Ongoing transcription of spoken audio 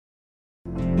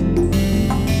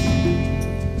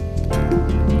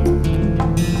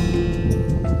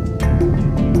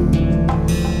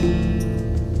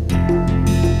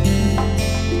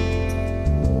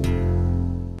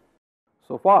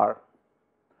far,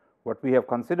 what we have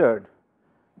considered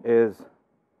is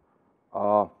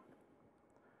a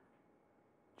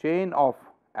chain of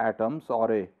atoms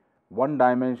or a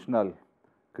one-dimensional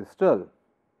crystal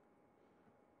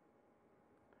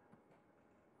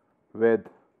with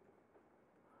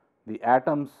the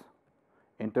atoms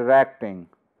interacting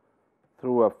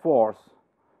through a force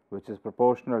which is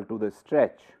proportional to the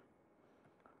stretch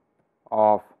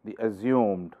of the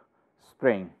assumed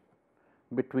spring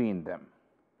between them.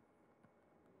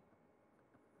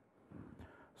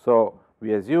 So,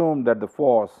 we assume that the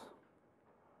force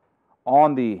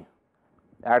on the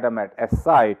atom at S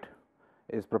site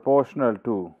is proportional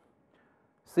to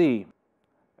C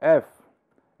F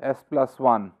S plus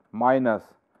 1 minus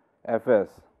F s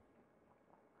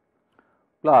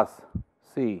plus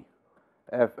C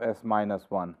F s minus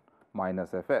 1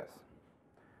 minus F s.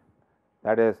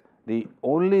 That is, the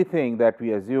only thing that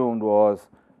we assumed was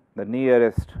the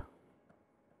nearest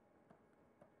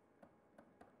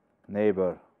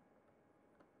neighbor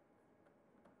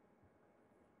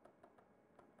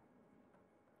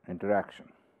interaction,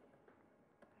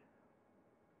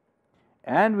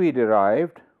 and we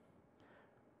derived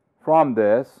from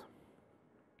this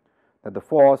that the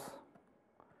force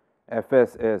F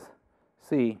s is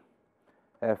C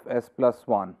F s plus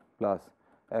 1 plus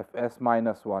F s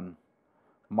minus 1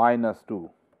 minus 2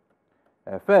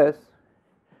 F s,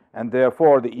 and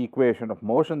therefore, the equation of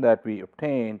motion that we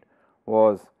obtained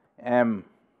was m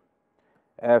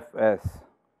F s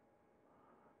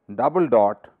double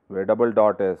dot, where double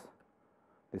dot is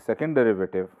the second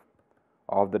derivative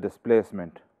of the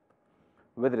displacement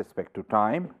with respect to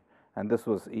time, and this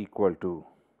was equal to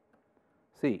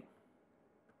C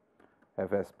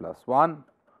F s plus 1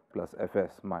 plus F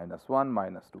s minus 1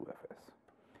 minus 2 F s.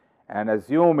 And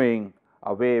assuming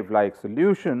a wave-like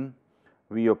solution,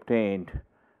 we obtained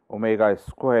omega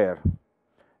square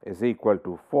is equal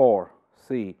to 4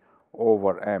 C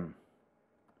over m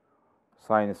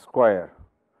sin square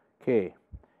k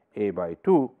a by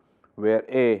 2, where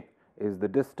a is the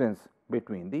distance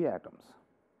between the atoms.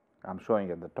 I am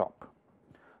showing at the top.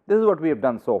 This is what we have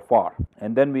done so far,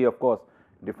 and then we of course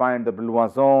defined the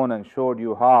Brillouin zone and showed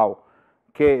you how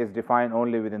k is defined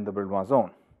only within the Brillouin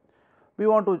zone. We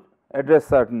want to address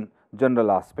certain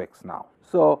general aspects now.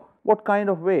 So, what kind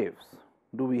of waves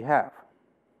do we have?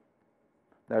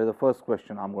 That is the first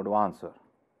question I am going to answer.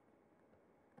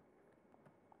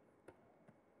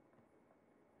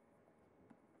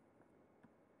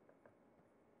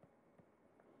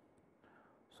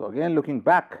 So, again looking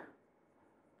back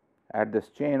at this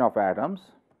chain of atoms,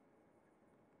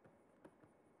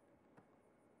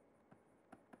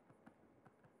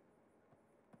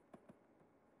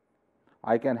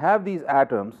 I can have these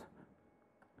atoms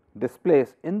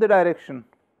displaced in the direction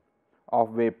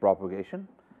of wave propagation,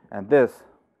 and this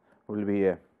will be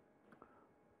a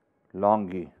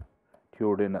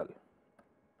longitudinal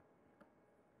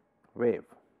wave.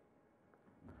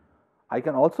 I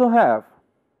can also have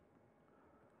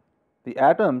the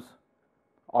atoms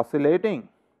oscillating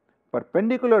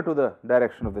perpendicular to the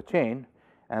direction of the chain,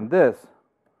 and this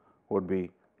would be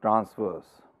transverse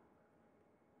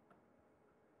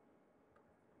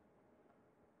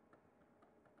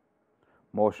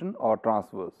motion or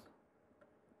transverse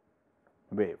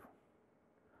wave.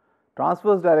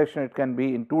 Transverse direction, it can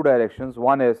be in two directions.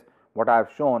 One is what I have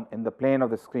shown in the plane of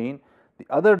the screen. The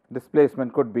other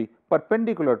displacement could be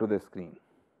perpendicular to the screen.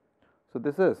 So,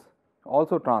 this is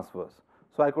also transverse.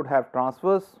 So, I could have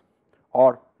transverse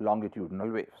or longitudinal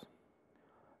waves.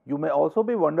 You may also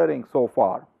be wondering so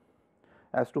far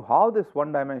as to how this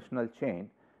one dimensional chain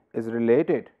is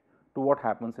related to what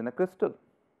happens in a crystal.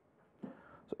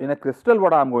 So, in a crystal,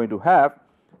 what I am going to have,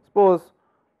 suppose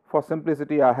for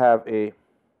simplicity I have a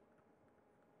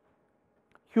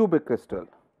cubic crystal,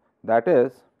 that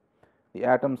is, the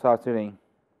atoms are sitting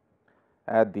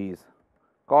at these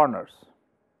corners.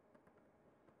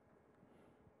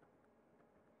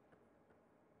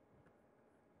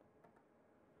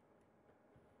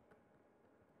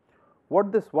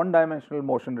 What this one dimensional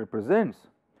motion represents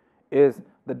is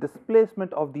the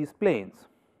displacement of these planes.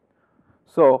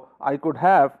 So, I could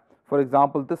have, for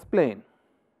example, this plane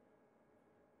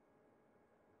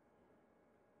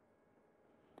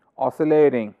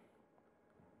oscillating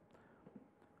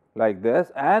like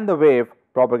this and the wave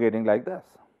propagating like this.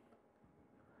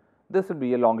 This would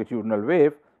be a longitudinal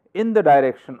wave in the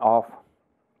direction of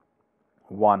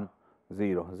 1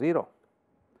 0 0.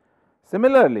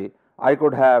 Similarly, I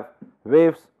could have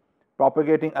waves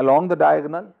propagating along the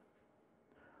diagonal,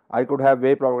 I could have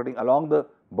wave propagating along the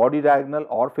body diagonal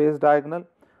or phase diagonal.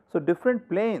 So, different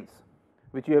planes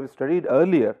which you have studied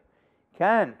earlier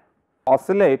can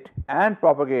oscillate and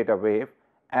propagate a wave,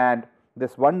 and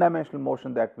this one dimensional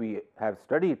motion that we have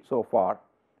studied so far,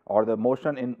 or the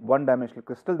motion in one dimensional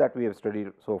crystal that we have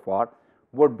studied so far,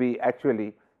 would be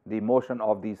actually the motion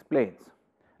of these planes,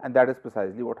 and that is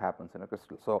precisely what happens in a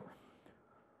crystal. So,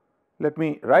 let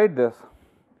me write this: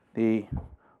 the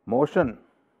motion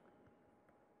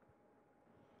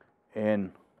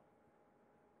in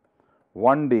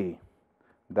 1D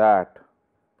that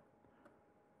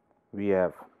we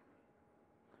have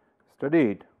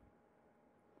studied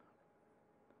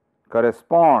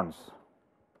corresponds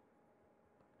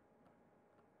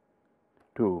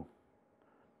to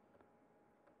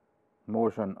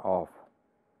motion of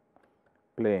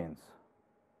planes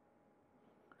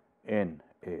in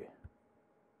a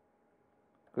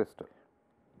crystal.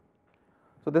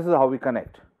 So, this is how we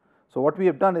connect. So, what we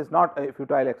have done is not a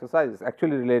futile exercise, it is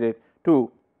actually related to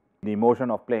the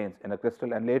motion of planes in a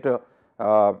crystal, and later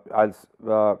I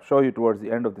will show you towards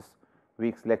the end of this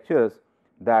week's lectures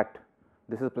that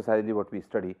this is precisely what we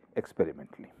study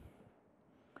experimentally.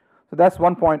 So, that is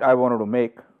one point I wanted to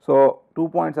make. So, 2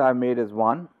 points I have made is,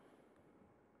 one,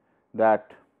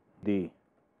 that the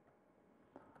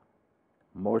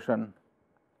motion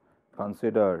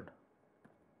considered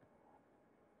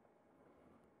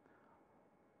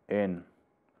in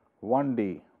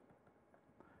 1D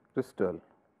crystal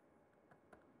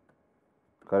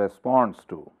corresponds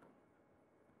to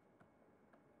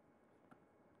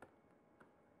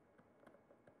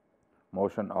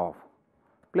motion of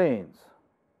planes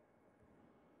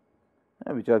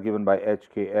which are given by H,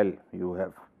 K, L. You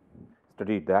have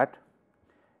studied that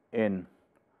in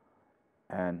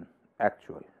an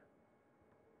actual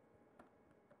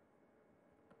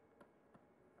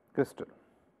crystal.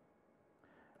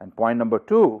 And point number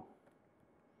 2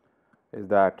 is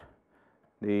that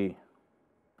the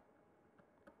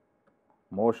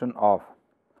motion of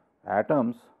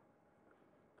atoms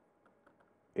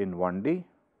in 1D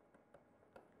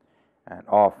and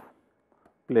of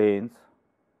planes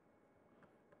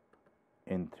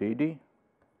in 3D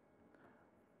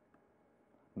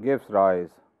gives rise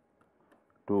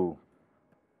to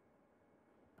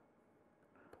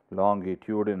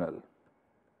longitudinal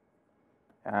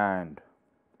and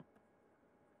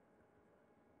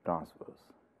transverse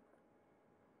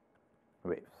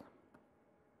waves.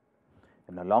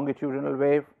 In a longitudinal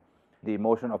wave, the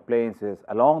motion of planes is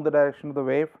along the direction of the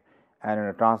wave, and in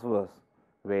a transverse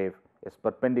wave is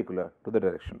perpendicular to the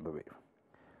direction of the wave.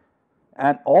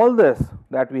 And all this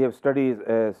that we have studied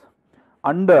is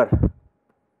under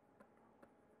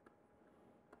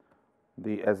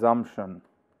the assumption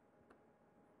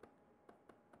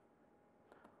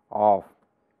of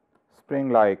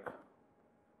spring-like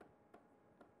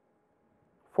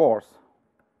force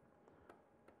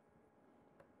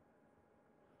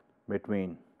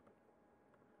between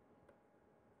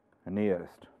the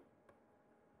nearest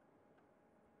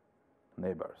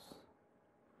neighbors.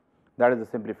 That is the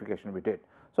simplification we did.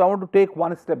 So, I want to take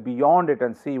one step beyond it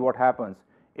and see what happens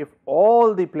if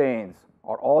all the planes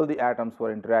or all the atoms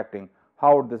were interacting.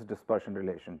 How would this dispersion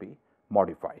relation be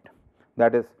modified?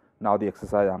 That is now the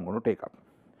exercise I am going to take up.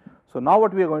 So, now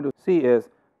what we are going to see is,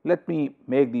 let me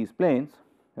make these planes,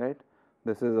 right.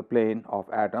 This is a plane of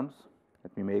atoms.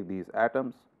 Let me make these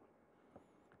atoms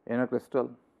in a crystal,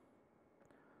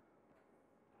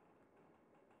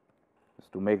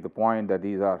 just to make the point that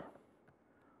these are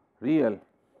real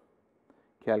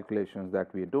calculations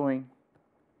that we are doing.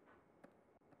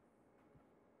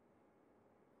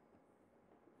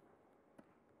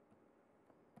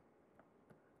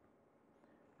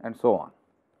 And so on.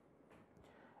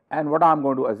 And what I am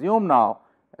going to assume now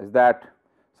is that,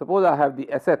 suppose I have the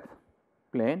Sth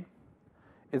plane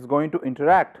is going to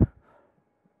interact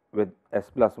with S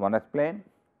plus 1th plane,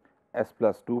 S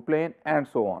plus 2 plane, and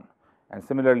so on, and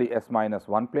similarly S minus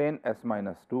 1 plane, S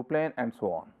minus 2 plane, and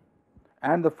so on.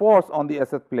 And the force on the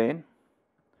Sth plane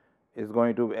is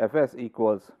going to be Fs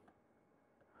equals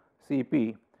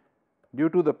Cp due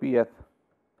to the Pth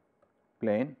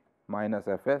plane minus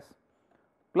Fs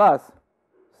plus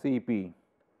Cp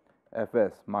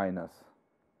Fs minus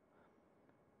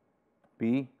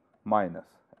P minus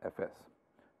Fs.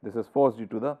 This is force due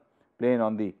to the plane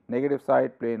on the negative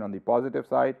side, plane on the positive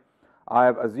side. I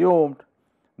have assumed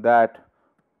that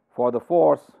for the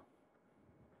force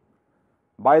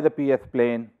by the Pth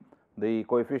plane, the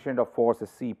coefficient of force is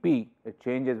Cp, it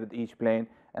changes with each plane,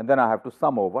 and then I have to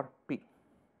sum over P.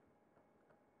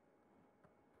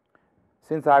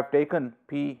 Since I have taken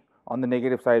P on the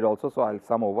negative side also, so I will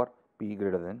sum over P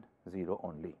greater than 0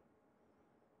 only.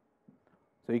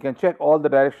 So, you can check all the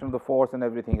direction of the force and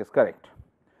everything is correct.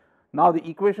 Now, the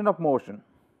equation of motion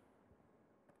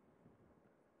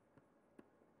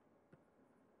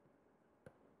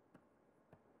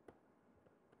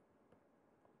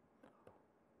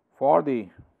for the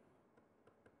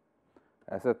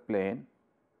SS plane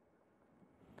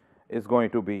is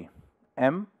going to be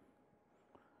m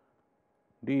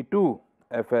d2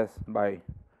 Fs by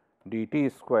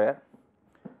dt square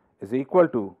is equal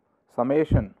to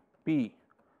summation p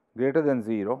greater than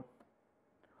 0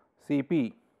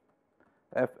 Cp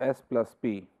Fs plus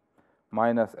p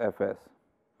minus Fs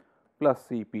plus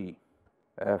Cp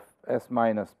Fs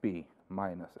minus p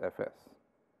minus Fs.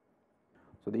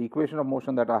 So, the equation of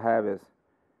motion that I have is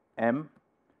m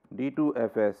d2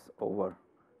 Fs over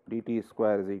dt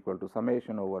square is equal to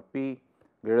summation over p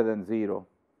greater than 0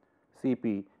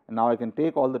 Cp, and now I can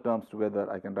take all the terms together.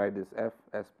 I can write this F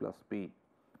s plus p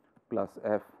plus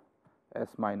F s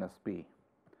minus p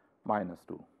minus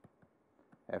 2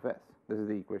 Fs. This is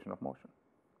the equation of motion.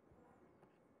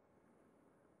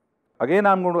 Again,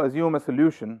 I am going to assume a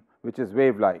solution which is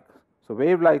wave-like. So,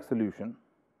 wave-like solution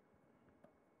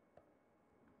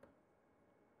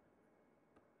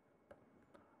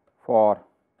for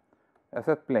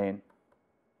SS plane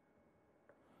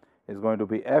is going to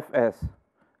be Fs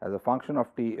as a function of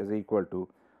t is equal to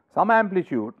some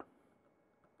amplitude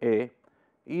a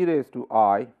e raised to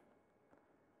I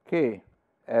k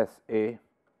s a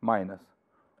minus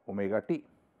omega t,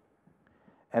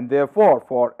 and therefore,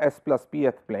 for S plus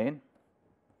pth plane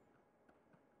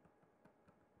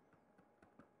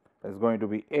is going to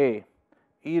be a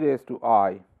e raised to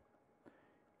I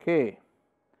k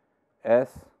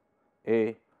s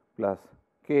a plus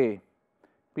k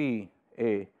p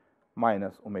a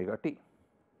minus omega t.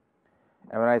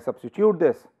 And when I substitute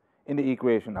this in the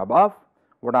equation above,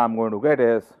 what I am going to get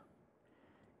is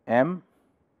m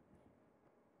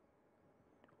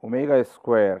omega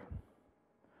square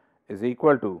is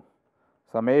equal to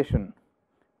summation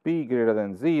p greater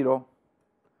than 0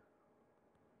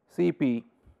 Cp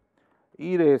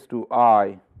e raised to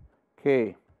I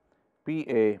k p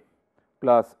a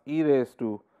plus e raised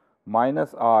to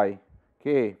minus I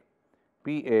k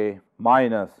p a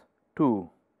minus 2,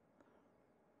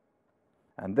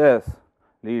 and this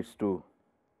leads to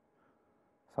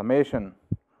summation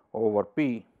over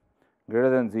p greater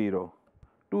than 0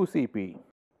 2 Cp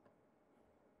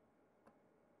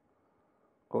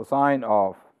cosine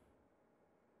of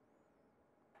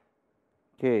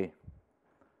k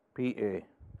p a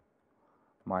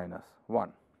minus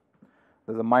 1.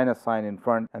 There is a minus sign in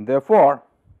front, and therefore,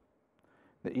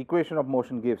 the equation of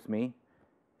motion gives me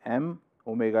m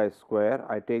omega square.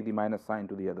 I take the minus sign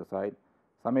to the other side,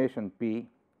 summation p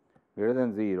greater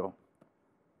than 0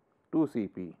 2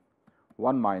 Cp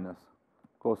 1 minus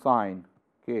cosine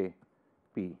k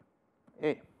p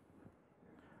a,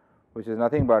 which is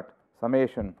nothing but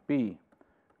summation p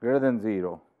greater than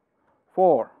 0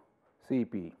 4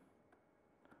 Cp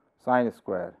sine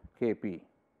square k p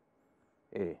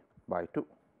a by 2.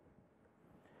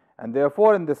 And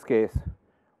therefore, in this case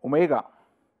omega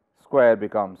square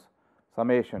becomes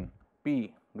summation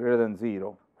p greater than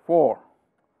 0 4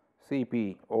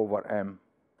 Cp over m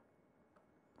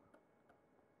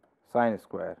sine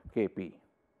square k p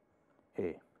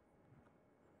a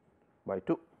by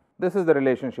 2. This is the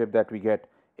relationship that we get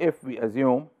if we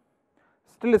assume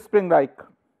still spring-like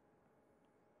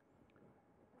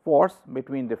force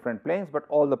between different planes, but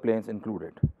all the planes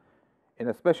included. In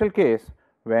a special case,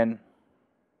 when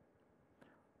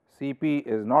Cp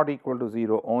is not equal to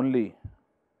 0 only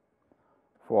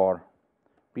for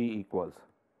p equals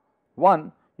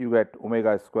 1, you get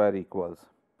omega square equals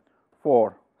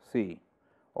 4 C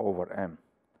over m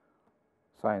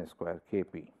sine square k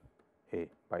p a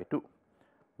by 2.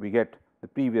 We get the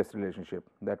previous relationship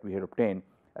that we had obtained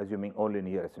assuming only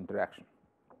nearest interaction.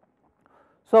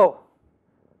 So,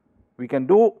 we can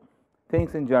do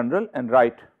things in general and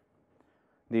write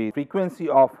the frequency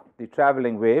of the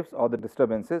traveling waves or the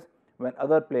disturbances when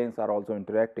other planes are also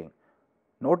interacting.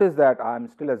 Notice that I am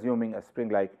still assuming a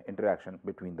spring-like interaction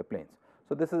between the planes.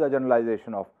 So, this is a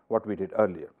generalization of what we did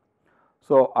earlier.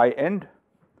 So, I end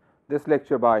this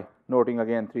lecture by noting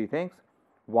again three things.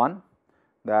 One,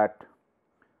 that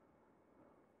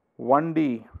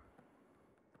 1D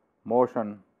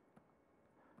motion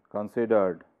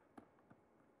considered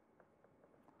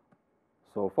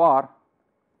so far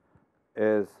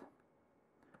is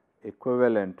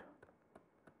equivalent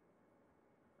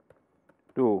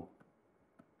to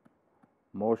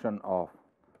motion of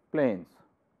planes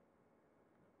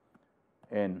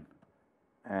in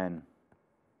an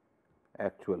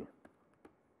actual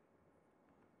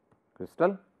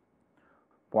crystal.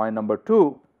 Point number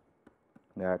 2,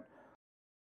 that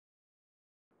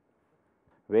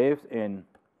waves in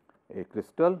a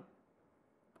crystal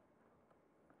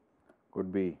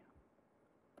could be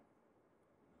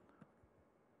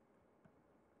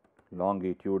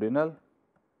longitudinal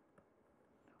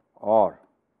or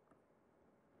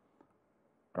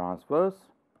transverse,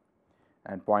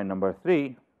 and point number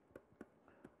 3,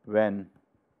 when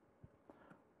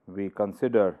we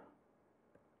consider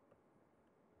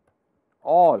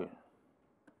all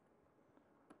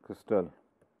crystal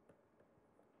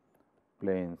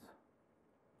planes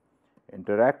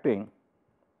interacting,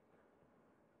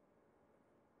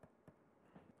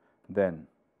 then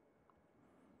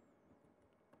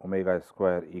omega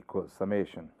square equals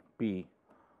summation p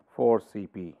 4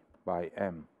 Cp by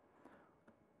m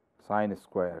sin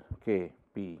square k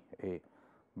p a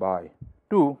by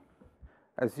 2,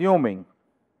 assuming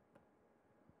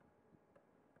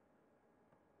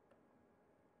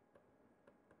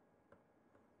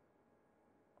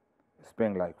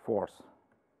spring-like force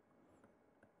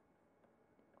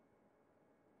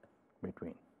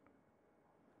between